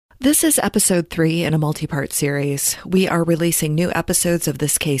This is episode 3 in a multi-part series. We are releasing new episodes of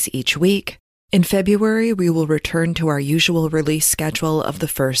this case each week. In February, we will return to our usual release schedule of the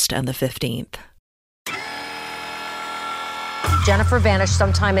 1st and the 15th. Jennifer vanished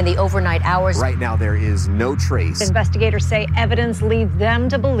sometime in the overnight hours. Right now, there is no trace. Investigators say evidence leads them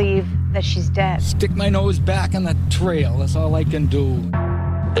to believe that she's dead. Stick my nose back on the trail. That's all I can do.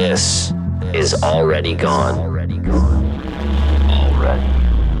 This is Already Gone. Already Gone. Already Gone.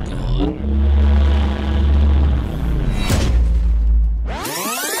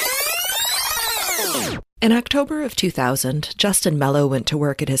 In October of 2000, Justin Mello went to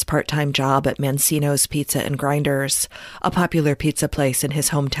work at his part-time job at Mancino's Pizza and Grinders, a popular pizza place in his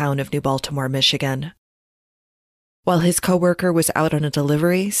hometown of New Baltimore, Michigan. While his coworker was out on a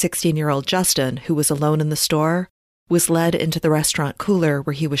delivery, 16-year-old Justin, who was alone in the store, was led into the restaurant cooler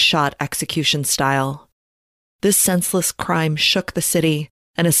where he was shot execution style. This senseless crime shook the city,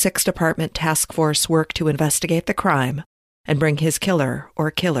 and a 6-department task force worked to investigate the crime and bring his killer or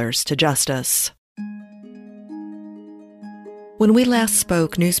killers to justice. When we last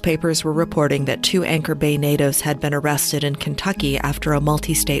spoke, newspapers were reporting that 2 Anchor Bay natives had been arrested in Kentucky after a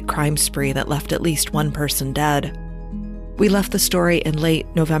multi-state crime spree that left at least 1 person dead. We left the story in late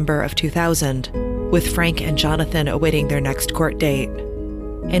November of 2000, with Frank and Jonathan awaiting their next court date.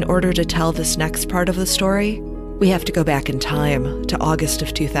 In order to tell this next part of the story, we have to go back in time to August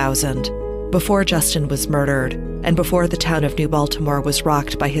of 2000, before Justin was murdered and before the town of New Baltimore was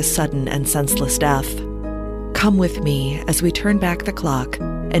rocked by his sudden and senseless death. Come with me as we turn back the clock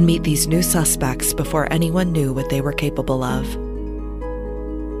and meet these new suspects before anyone knew what they were capable of.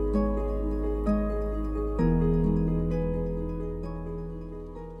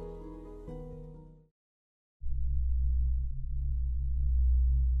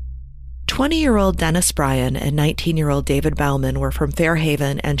 "20-year-old Dennis Bryan and 19-year-old David Bauman were from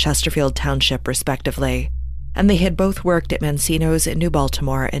Fairhaven and Chesterfield Township, respectively, and they had both worked at Mancino's in New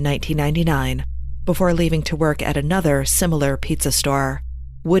Baltimore in 1999 before leaving to work at another similar pizza store,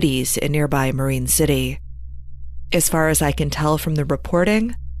 Woody's, in nearby Marine City. As far as I can tell from the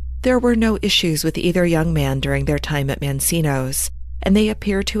reporting, there were no issues with either young man during their time at Mancino's, and they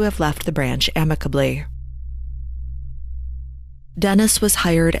appear to have left the branch amicably. Dennis was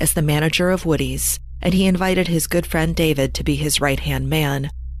hired as the manager of Woody's, and he invited his good friend David to be his right-hand man,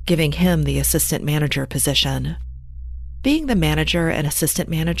 giving him the assistant manager position. Being the manager and assistant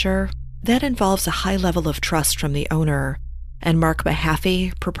manager, that involves a high level of trust from the owner, and Mark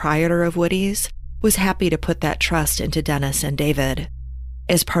Mahaffey, proprietor of Woody's, was happy to put that trust into Dennis and David.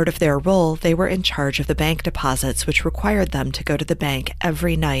 As part of their role, they were in charge of the bank deposits, which required them to go to the bank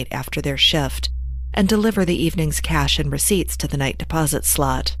every night after their shift and deliver the evening's cash and receipts to the night deposit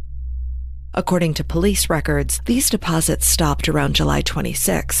slot. According to police records, these deposits stopped around July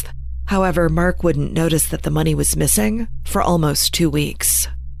 26th. However, Mark wouldn't notice that the money was missing for almost 2 weeks.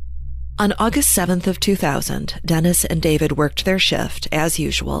 On August 7th of 2000, Dennis and David worked their shift, as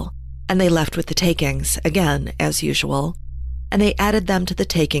usual, and they left with the takings, again, as usual, and they added them to the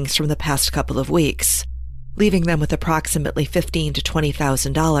takings from the past couple of weeks, leaving them with approximately $15,000 to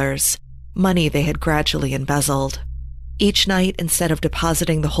 $20,000, money they had gradually embezzled. Each night, instead of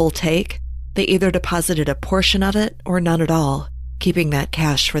depositing the whole take, they either deposited a portion of it or none at all, keeping that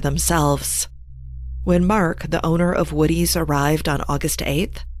cash for themselves. When Mark, the owner of Woody's, arrived on August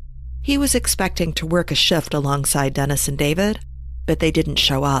 8th, he was expecting to work a shift alongside Dennis and David, but they didn't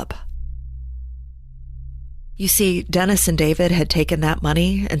show up. You see, Dennis and David had taken that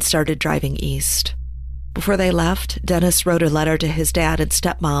money and started driving east. Before they left, Dennis wrote a letter to his dad and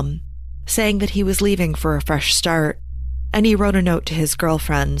stepmom, saying that he was leaving for a fresh start, and he wrote a note to his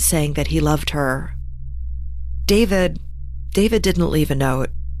girlfriend saying that he loved her. David didn't leave a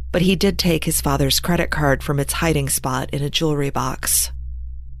note, but he did take his father's credit card from its hiding spot in a jewelry box.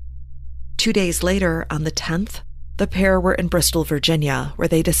 2 days later, on the 10th, the pair were in Bristol, Virginia, where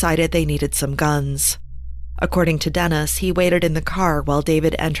they decided they needed some guns. According to Dennis, he waited in the car while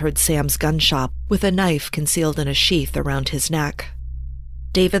David entered Sam's gun shop with a knife concealed in a sheath around his neck.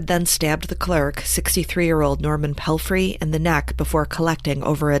 David then stabbed the clerk, 63-year-old Norman Pelfrey, in the neck before collecting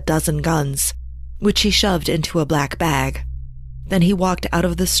over a dozen guns, which he shoved into a black bag. Then he walked out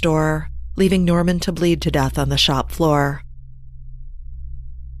of the store, leaving Norman to bleed to death on the shop floor.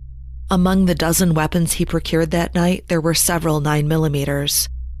 Among the dozen weapons he procured that night, there were several 9mm,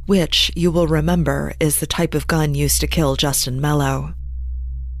 which, you will remember, is the type of gun used to kill Justin Mello.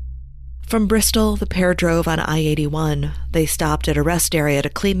 From Bristol, the pair drove on I-81. They stopped at a rest area to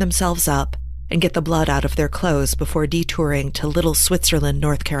clean themselves up and get the blood out of their clothes before detouring to Little Switzerland,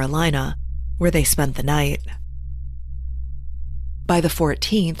 North Carolina, where they spent the night. By the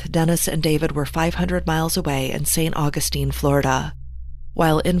 14th, Dennis and David were 500 miles away in St. Augustine, Florida.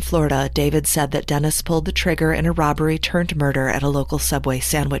 While in Florida, David said that Dennis pulled the trigger in a robbery-turned-murder at a local Subway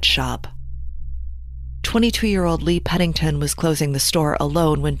sandwich shop. 22-year-old Lee Pennington was closing the store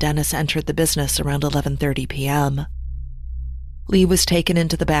alone when Dennis entered the business around 11:30 p.m. Lee was taken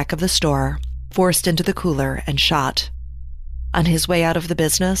into the back of the store, forced into the cooler, and shot. On his way out of the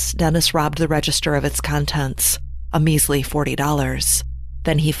business, Dennis robbed the register of its contents, a measly $40.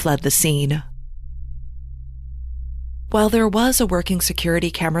 Then he fled the scene. While there was a working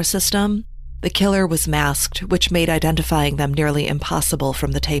security camera system, the killer was masked, which made identifying them nearly impossible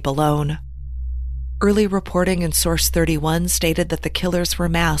from the tape alone. Early reporting in Source 31 stated that the killers were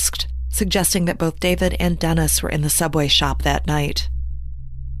masked, suggesting that both David and Dennis were in the Subway shop that night.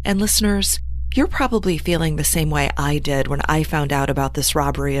 And listeners, you're probably feeling the same way I did when I found out about this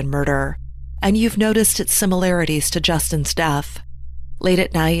robbery and murder, and you've noticed its similarities to Justin's death. Late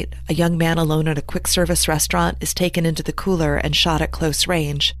at night, a young man alone at a quick-service restaurant is taken into the cooler and shot at close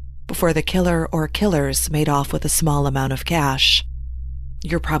range before the killer or killers made off with a small amount of cash.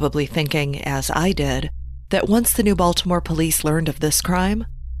 You're probably thinking, as I did, that once the New Baltimore police learned of this crime,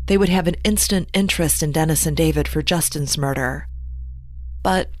 they would have an instant interest in Dennis and David for Justin's murder.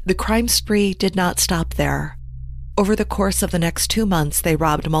 But the crime spree did not stop there. Over the course of the next 2 months, they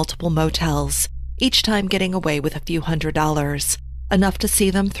robbed multiple motels, each time getting away with a few $100s, enough to see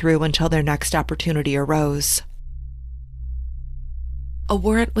them through until their next opportunity arose. A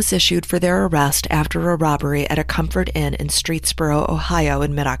warrant was issued for their arrest after a robbery at a Comfort Inn in Streetsboro, Ohio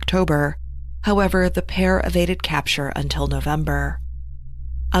in mid-October. However, the pair evaded capture until November.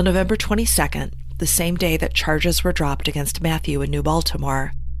 On November 22nd, the same day that charges were dropped against Matthew in New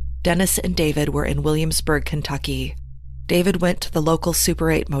Baltimore, Dennis and David were in Williamsburg, Kentucky. David went to the local Super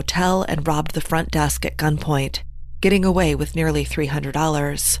 8 motel and robbed the front desk at gunpoint, getting away with nearly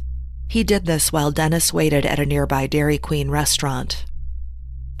 $300. He did this while Dennis waited at a nearby Dairy Queen restaurant.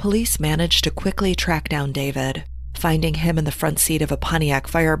 Police managed to quickly track down David, finding him in the front seat of a Pontiac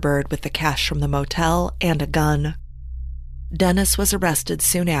Firebird with the cash from the motel and a gun. Dennis was arrested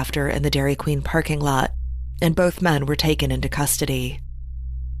soon after in the Dairy Queen parking lot, and both men were taken into custody.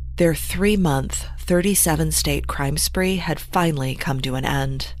 Their 3-month, 37-state crime spree had finally come to an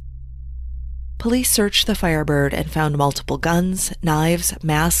end. Police searched the Firebird and found multiple guns, knives,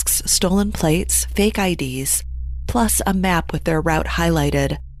 masks, stolen plates, fake IDs, plus a map with their route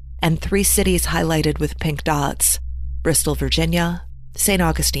highlighted, and 3 cities highlighted with pink dots: Bristol, Virginia, St.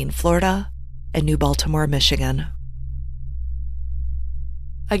 Augustine, Florida, and New Baltimore, Michigan.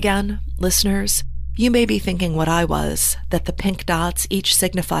 Again, listeners, you may be thinking what I was, that the pink dots each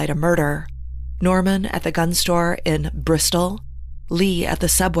signified a murder. Norman at the gun store in Bristol, Lee at the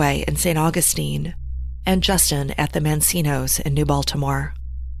Subway in St. Augustine, and Justin at the Mancinos in New Baltimore.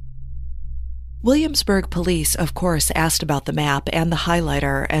 Williamsburg police, of course, asked about the map and the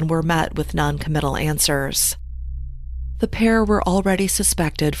highlighter and were met with non-committal answers. The pair were already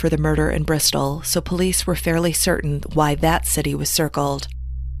suspected for the murder in Bristol, so police were fairly certain why that city was circled.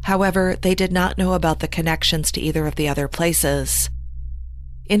 However, they did not know about the connections to either of the other places.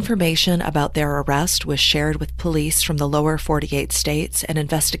 Information about their arrest was shared with police from the lower 48 states, and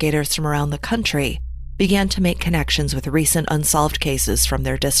investigators from around the country began to make connections with recent unsolved cases from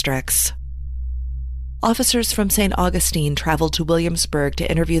their districts. Officers from St. Augustine traveled to Williamsburg to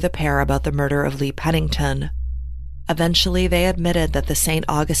interview the pair about the murder of Lee Pennington. Eventually, they admitted that the St.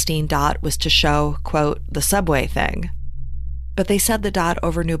 Augustine dot was to show, quote, the Subway thing. But they said the dot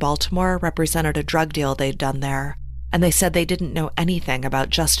over New Baltimore represented a drug deal they'd done there, and they said they didn't know anything about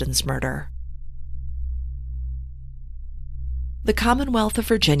Justin's murder. The Commonwealth of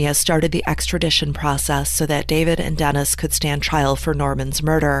Virginia started the extradition process so that David and Dennis could stand trial for Norman's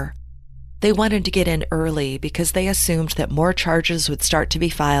murder. They wanted to get in early because they assumed that more charges would start to be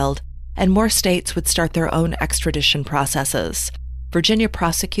filed and more states would start their own extradition processes. Virginia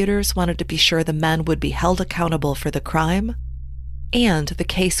prosecutors wanted to be sure the men would be held accountable for the crime, and the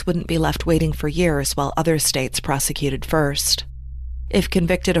case wouldn't be left waiting for years while other states prosecuted first. If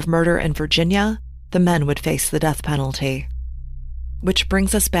convicted of murder in Virginia, the men would face the death penalty. Which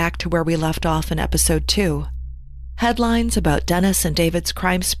brings us back to where we left off in episode 2. Headlines about Dennis and David's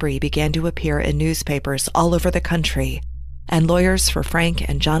crime spree began to appear in newspapers all over the country, and lawyers for Frank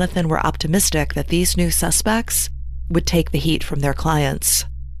and Jonathan were optimistic that these new suspects would take the heat from their clients.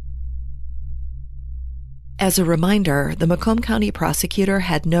 As a reminder, the Macomb County prosecutor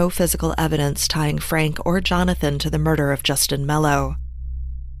had no physical evidence tying Frank or Jonathan to the murder of Justin Mello.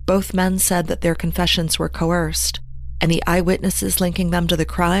 Both men said that their confessions were coerced, and the eyewitnesses linking them to the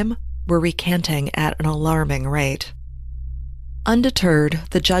crime were recanting at an alarming rate. Undeterred,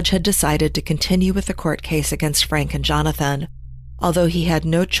 the judge had decided to continue with the court case against Frank and Jonathan, although he had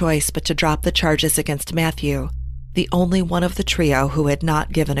no choice but to drop the charges against Matthew, the only one of the trio who had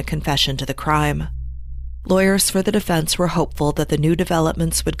not given a confession to the crime. Lawyers for the defense were hopeful that the new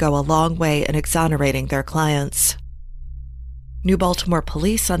developments would go a long way in exonerating their clients. New Baltimore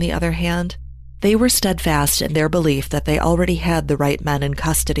police, on the other hand, they were steadfast in their belief that they already had the right men in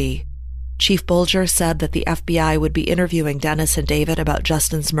custody. Chief Bolger said that the FBI would be interviewing Dennis and David about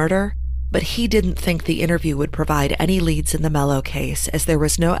Justin's murder, but he didn't think the interview would provide any leads in the Mello case, as there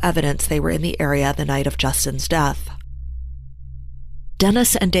was no evidence they were in the area the night of Justin's death.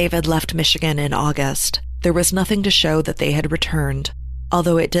 Dennis and David left Michigan in August. There was nothing to show that they had returned,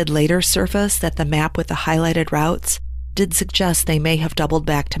 although it did later surface that the map with the highlighted routes did suggest they may have doubled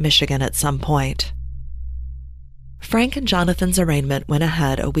back to Michigan at some point. Frank and Jonathan's arraignment went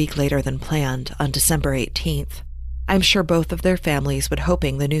ahead a week later than planned, on December 18th. I'm sure both of their families were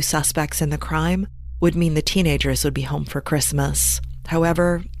hoping the new suspects in the crime would mean the teenagers would be home for Christmas.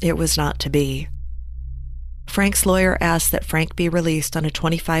 However, it was not to be. Frank's lawyer asked that Frank be released on a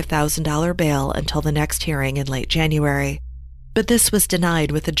 $25,000 bail until the next hearing in late January, but this was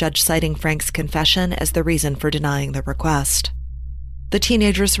denied, with the judge citing Frank's confession as the reason for denying the request. The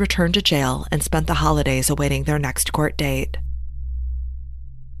teenagers returned to jail and spent the holidays awaiting their next court date.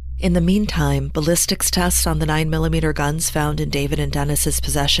 In the meantime, ballistics tests on the 9mm guns found in David and Dennis's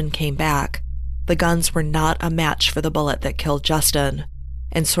possession came back. The guns were not a match for the bullet that killed Justin,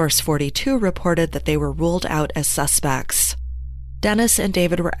 and Source 42 reported that they were ruled out as suspects. Dennis and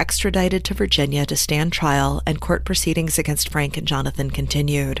David were extradited to Virginia to stand trial, and court proceedings against Frank and Jonathan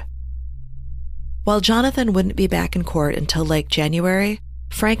continued. While Jonathan wouldn't be back in court until late January,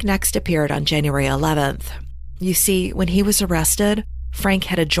 Frank next appeared on January 11th. You see, when he was arrested, Frank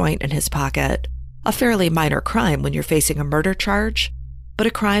had a joint in his pocket, a fairly minor crime when you're facing a murder charge, but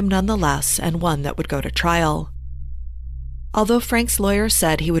a crime nonetheless, and one that would go to trial. Although Frank's lawyer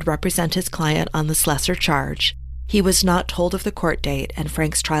said he would represent his client on this lesser charge, he was not told of the court date, and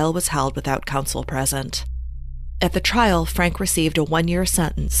Frank's trial was held without counsel present. At the trial, Frank received a 1-year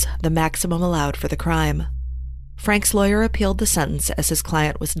sentence, the maximum allowed for the crime. Frank's lawyer appealed the sentence as his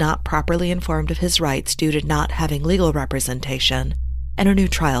client was not properly informed of his rights due to not having legal representation, and a new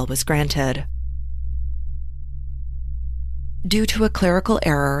trial was granted. Due to a clerical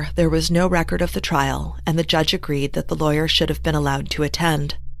error, there was no record of the trial, and the judge agreed that the lawyer should have been allowed to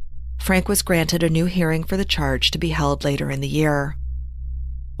attend. Frank was granted a new hearing for the charge to be held later in the year.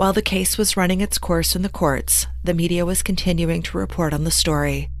 While the case was running its course in the courts, the media was continuing to report on the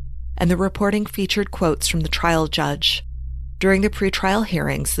story, and the reporting featured quotes from the trial judge. During the pretrial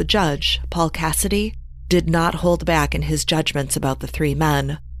hearings, the judge, Paul Cassidy, did not hold back in his judgments about the 3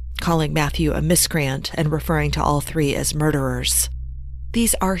 men, calling Matthew a miscreant and referring to all 3 as murderers.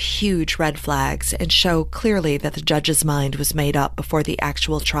 These are huge red flags and show clearly that the judge's mind was made up before the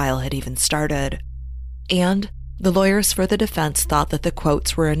actual trial had even started. And the lawyers for the defense thought that the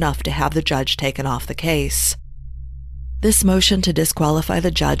quotes were enough to have the judge taken off the case. This motion to disqualify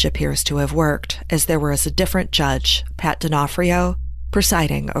the judge appears to have worked, as there was a different judge, Pat D'Onofrio,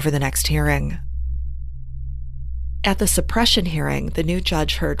 presiding over the next hearing. At the suppression hearing, the new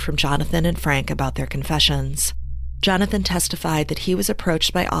judge heard from Jonathan and Frank about their confessions. Jonathan testified that he was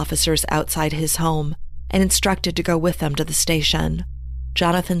approached by officers outside his home and instructed to go with them to the station.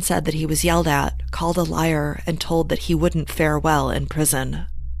 Jonathan said that he was yelled at, called a liar, and told that he wouldn't fare well in prison.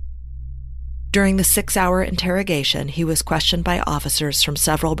 During the 6-hour interrogation, he was questioned by officers from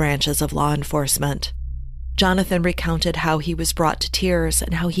several branches of law enforcement. Jonathan recounted how he was brought to tears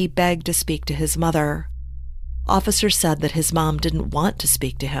and how he begged to speak to his mother. Officers said that his mom didn't want to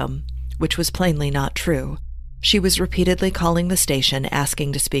speak to him, which was plainly not true. She was repeatedly calling the station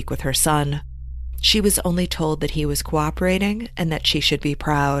asking to speak with her son. She was only told that he was cooperating and that she should be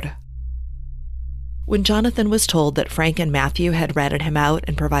proud. When Jonathan was told that Frank and Matthew had ratted him out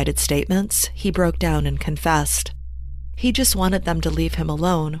and provided statements, he broke down and confessed. He just wanted them to leave him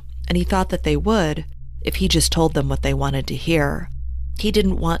alone, and he thought that they would if he just told them what they wanted to hear. He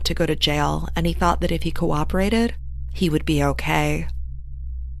didn't want to go to jail, and he thought that if he cooperated, he would be okay.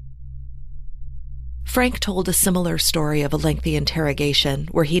 Frank told a similar story of a lengthy interrogation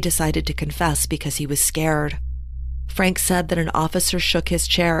where he decided to confess because he was scared. Frank said that an officer shook his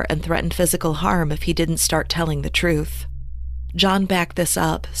chair and threatened physical harm if he didn't start telling the truth. John backed this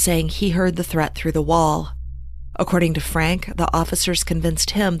up, saying he heard the threat through the wall. According to Frank, the officers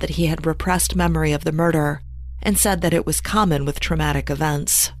convinced him that he had repressed memory of the murder and said that it was common with traumatic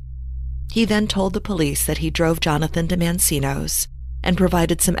events. He then told the police that he drove Jonathan to Mancino's and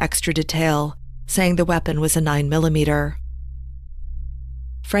provided some extra detail, saying the weapon was a 9mm.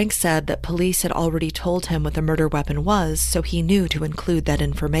 Frank said that police had already told him what the murder weapon was, so he knew to include that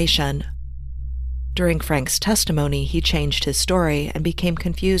information. During Frank's testimony, he changed his story and became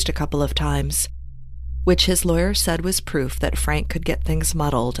confused a couple of times, which his lawyer said was proof that Frank could get things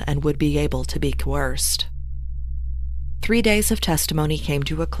muddled and would be able to be coerced. 3 days of testimony came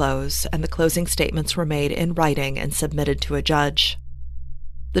to a close, and the closing statements were made in writing and submitted to a judge.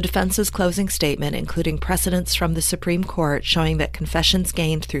 The defense's closing statement, including precedents from the Supreme Court showing that confessions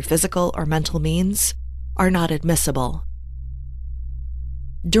gained through physical or mental means, are not admissible.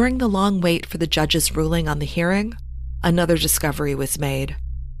 During the long wait for the judge's ruling on the hearing, another discovery was made.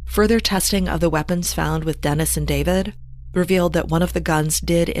 Further testing of the weapons found with Dennis and David revealed that one of the guns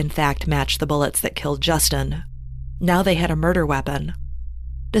did in fact match the bullets that killed Justin. Now they had a murder weapon.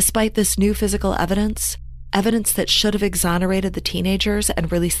 Despite this new physical evidence that should have exonerated the teenagers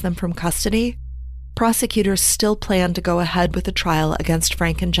and released them from custody, prosecutors still planned to go ahead with the trial against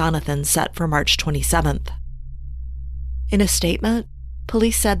Frank and Jonathan set for March 27th. In a statement,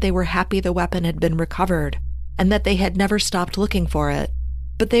 police said they were happy the weapon had been recovered and that they had never stopped looking for it,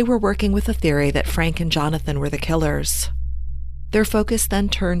 but they were working with the theory that Frank and Jonathan were the killers. Their focus then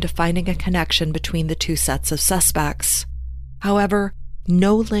turned to finding a connection between the two sets of suspects. However,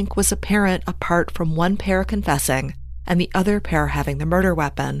 no link was apparent apart from one pair confessing and the other pair having the murder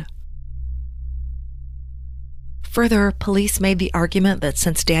weapon. Further, police made the argument that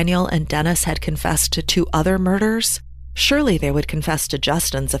since Daniel and Dennis had confessed to 2 other murders, surely they would confess to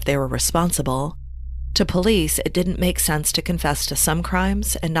Justin's if they were responsible. To police, it didn't make sense to confess to some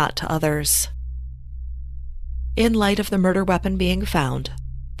crimes and not to others. In light of the murder weapon being found,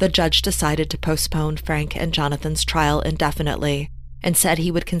 the judge decided to postpone Frank and Jonathan's trial indefinitely and said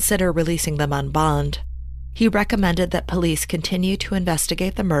he would consider releasing them on bond. He recommended that police continue to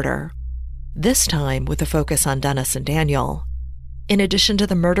investigate the murder, this time with a focus on Dennis and Daniel. In addition to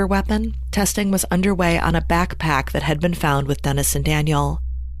the murder weapon, testing was underway on a backpack that had been found with Dennis and Daniel.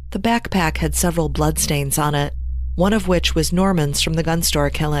 The backpack had several bloodstains on it, one of which was Norman's from the gun store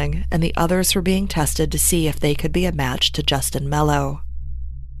killing, and the others were being tested to see if they could be a match to Justin Mello.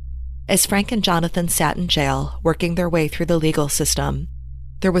 As Frank and Jonathan sat in jail, working their way through the legal system,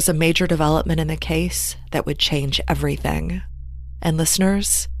 there was a major development in the case that would change everything. And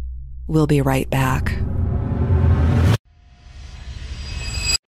listeners, we'll be right back.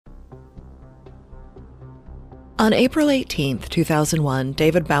 On April 18, 2001,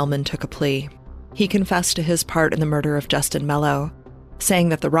 David Bauman took a plea. He confessed to his part in the murder of Justin Mello, saying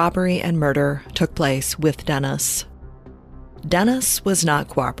that the robbery and murder took place with Dennis. Dennis was not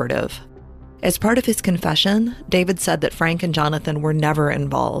cooperative. As part of his confession, David said that Frank and Jonathan were never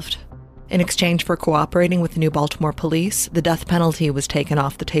involved. In exchange for cooperating with the New Baltimore police, the death penalty was taken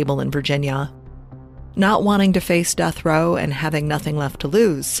off the table in Virginia. Not wanting to face death row and having nothing left to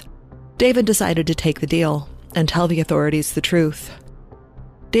lose, David decided to take the deal and tell the authorities the truth.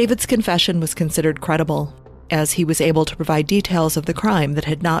 David's confession was considered credible, as he was able to provide details of the crime that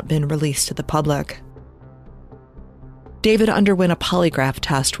had not been released to the public. David underwent a polygraph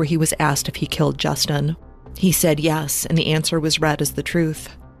test where he was asked if he killed Justin. He said yes, and the answer was read as the truth.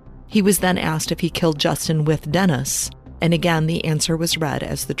 He was then asked if he killed Justin with Dennis, and again the answer was read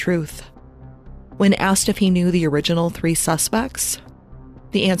as the truth. When asked if he knew the original 3 suspects,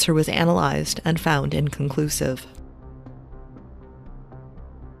 the answer was analyzed and found inconclusive.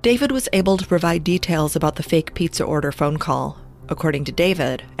 David was able to provide details about the fake pizza order phone call. According to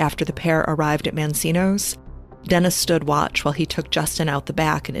David, after the pair arrived at Mancino's, Dennis stood watch while he took Justin out the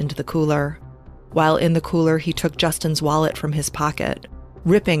back and into the cooler. While in the cooler, he took Justin's wallet from his pocket,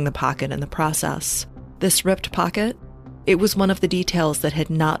 ripping the pocket in the process. This ripped pocket? It was one of the details that had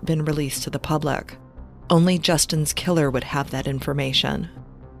not been released to the public. Only Justin's killer would have that information.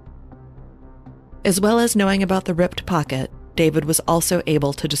 As well as knowing about the ripped pocket, David was also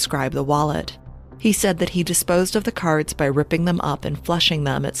able to describe the wallet. He said that he disposed of the cards by ripping them up and flushing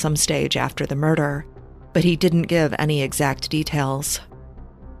them at some stage after the murder, but he didn't give any exact details.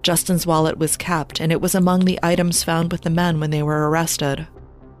 Justin's wallet was kept, and it was among the items found with the men when they were arrested.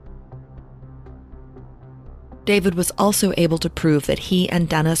 David was also able to prove that he and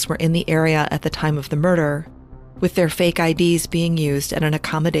Dennis were in the area at the time of the murder, with their fake IDs being used at an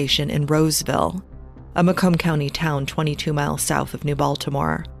accommodation in Roseville, a Macomb County town 22 miles south of New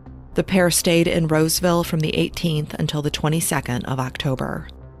Baltimore. The pair stayed in Roseville from the 18th until the 22nd of October.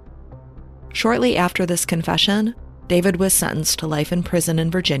 Shortly after this confession, David was sentenced to life in prison in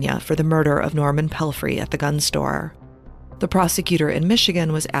Virginia for the murder of Norman Pelfrey at the gun store. The prosecutor in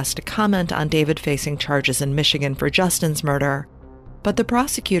Michigan was asked to comment on David facing charges in Michigan for Justin's murder, but the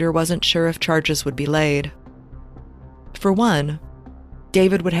prosecutor wasn't sure if charges would be laid. For one,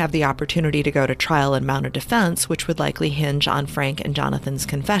 David would have the opportunity to go to trial and mount a defense, which would likely hinge on Frank and Jonathan's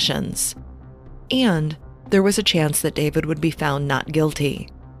confessions. And there was a chance that David would be found not guilty.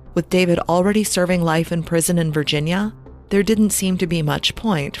 With David already serving life in prison in Virginia, there didn't seem to be much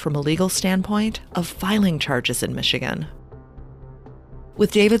point, from a legal standpoint, of filing charges in Michigan.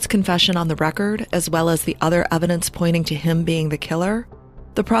 With David's confession on the record, as well as the other evidence pointing to him being the killer,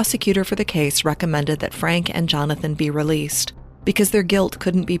 the prosecutor for the case recommended that Frank and Jonathan be released because their guilt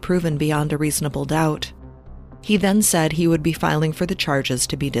couldn't be proven beyond a reasonable doubt. He then said he would be filing for the charges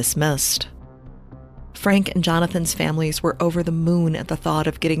to be dismissed. Frank and Jonathan's families were over the moon at the thought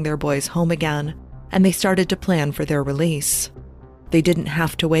of getting their boys home again, and they started to plan for their release. They didn't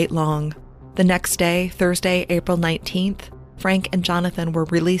have to wait long. The next day, Thursday, April 19th, Frank and Jonathan were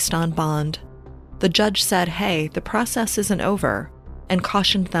released on bond. The judge said, hey, the process isn't over, and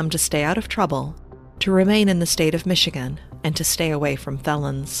cautioned them to stay out of trouble, to remain in the state of Michigan, and to stay away from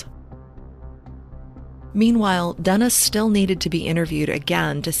felons. Meanwhile, Dennis still needed to be interviewed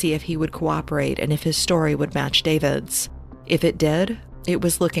again to see if he would cooperate and if his story would match David's. If it did, it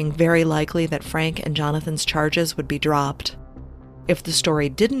was looking very likely that Frank and Jonathan's charges would be dropped. If the story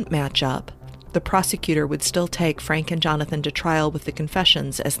didn't match up, the prosecutor would still take Frank and Jonathan to trial with the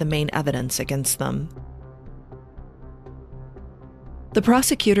confessions as the main evidence against them. The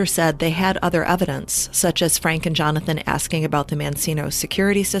prosecutor said they had other evidence, such as Frank and Jonathan asking about the Mancino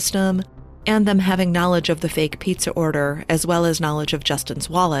security system, and them having knowledge of the fake pizza order, as well as knowledge of Justin's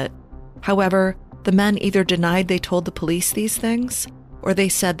wallet. However, the men either denied they told the police these things, or they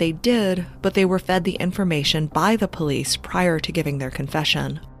said they did, but they were fed the information by the police prior to giving their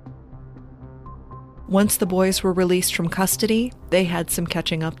confession. Once the boys were released from custody, they had some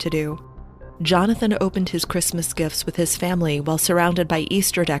catching up to do. Jonathan opened his Christmas gifts with his family while surrounded by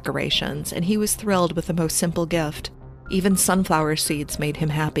Easter decorations, and he was thrilled with the most simple gift. Even sunflower seeds made him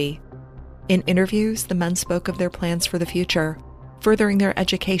happy. In interviews, the men spoke of their plans for the future, furthering their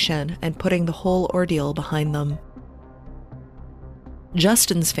education and putting the whole ordeal behind them.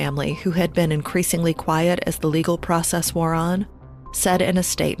 Justin's family, who had been increasingly quiet as the legal process wore on, said in a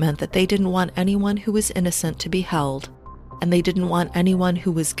statement that they didn't want anyone who was innocent to be held, and they didn't want anyone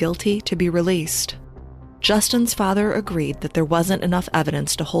who was guilty to be released. Justin's father agreed that there wasn't enough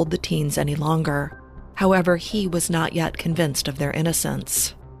evidence to hold the teens any longer. However, he was not yet convinced of their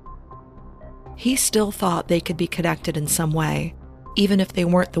innocence. He still thought they could be connected in some way, even if they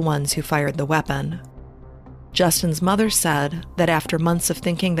weren't the ones who fired the weapon. Justin's mother said that after months of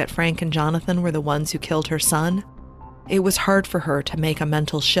thinking that Frank and Jonathan were the ones who killed her son, it was hard for her to make a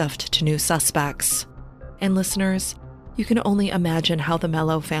mental shift to new suspects. And listeners, you can only imagine how the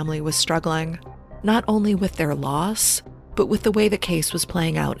Mello family was struggling, not only with their loss, but with the way the case was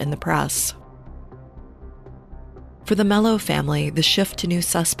playing out in the press. For the Mello family, the shift to new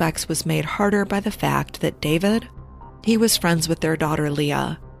suspects was made harder by the fact that David, he was friends with their daughter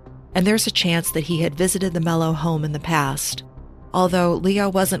Leah, and there's a chance that he had visited the Mello home in the past, although Leah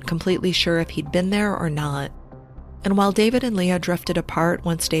wasn't completely sure if he'd been there or not. And while David and Leah drifted apart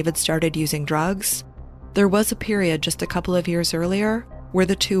once David started using drugs, there was a period just a couple of years earlier where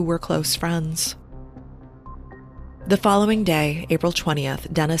the two were close friends. The following day, April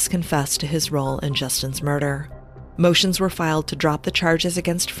 20th, Dennis confessed to his role in Justin's murder. Motions were filed to drop the charges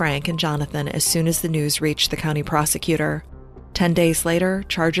against Frank and Jonathan as soon as the news reached the county prosecutor. 10 days later,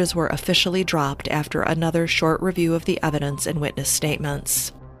 charges were officially dropped after another short review of the evidence and witness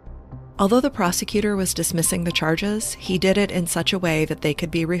statements. Although the prosecutor was dismissing the charges, he did it in such a way that they could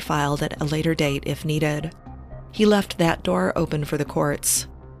be refiled at a later date if needed. He left that door open for the courts.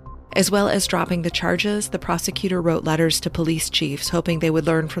 As well as dropping the charges, the prosecutor wrote letters to police chiefs hoping they would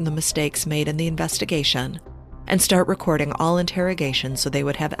learn from the mistakes made in the investigation and start recording all interrogations so they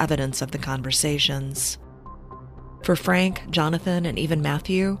would have evidence of the conversations. For Frank, Jonathan, and even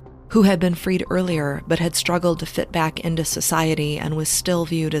Matthew, who had been freed earlier but had struggled to fit back into society and was still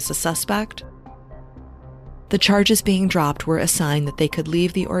viewed as a suspect, the charges being dropped were a sign that they could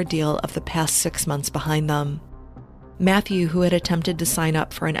leave the ordeal of the past 6 months behind them. Matthew, who had attempted to sign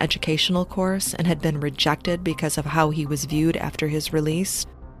up for an educational course and had been rejected because of how he was viewed after his release,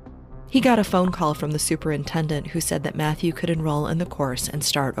 he got a phone call from the superintendent who said that Matthew could enroll in the course and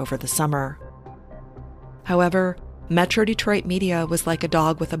start over the summer. However, Metro Detroit media was like a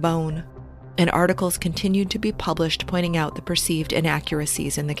dog with a bone, and articles continued to be published pointing out the perceived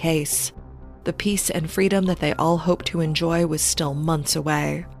inaccuracies in the case. The peace and freedom that they all hoped to enjoy was still months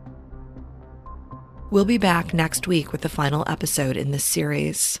away. We'll be back next week with the final episode in this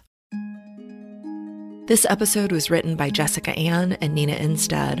series. This episode was written by Jessica Ann and Nina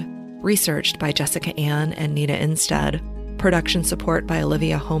Instead, researched by Jessica Ann and Nina Instead, Production support by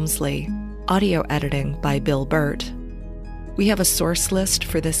Olivia Holmesley. Audio editing by Bill Burt. We have a source list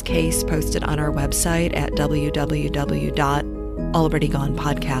for this case posted on our website at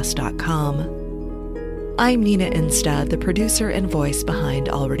www.alreadygonepodcast.com. I'm Nina Instead, the producer and voice behind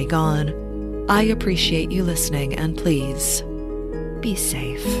Already Gone. I appreciate you listening, and please, be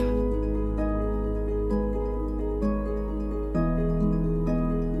safe.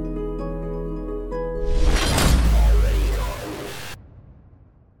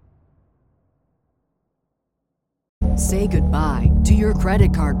 Say goodbye to your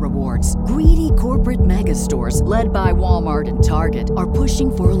credit card rewards. Greedy corporate mega stores, led by Walmart and Target, are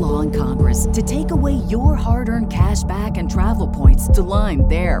pushing for a law in Congress to take away your hard-earned cash back and travel points to line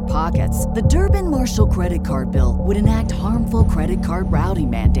their pockets. The Durbin-Marshall credit card bill would enact harmful credit card routing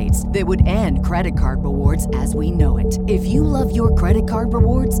mandates that would end credit card rewards as we know it. If you love your credit card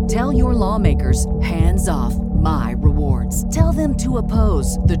rewards, tell your lawmakers, hands off my rewards. Tell them to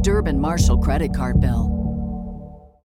oppose the Durbin-Marshall credit card bill.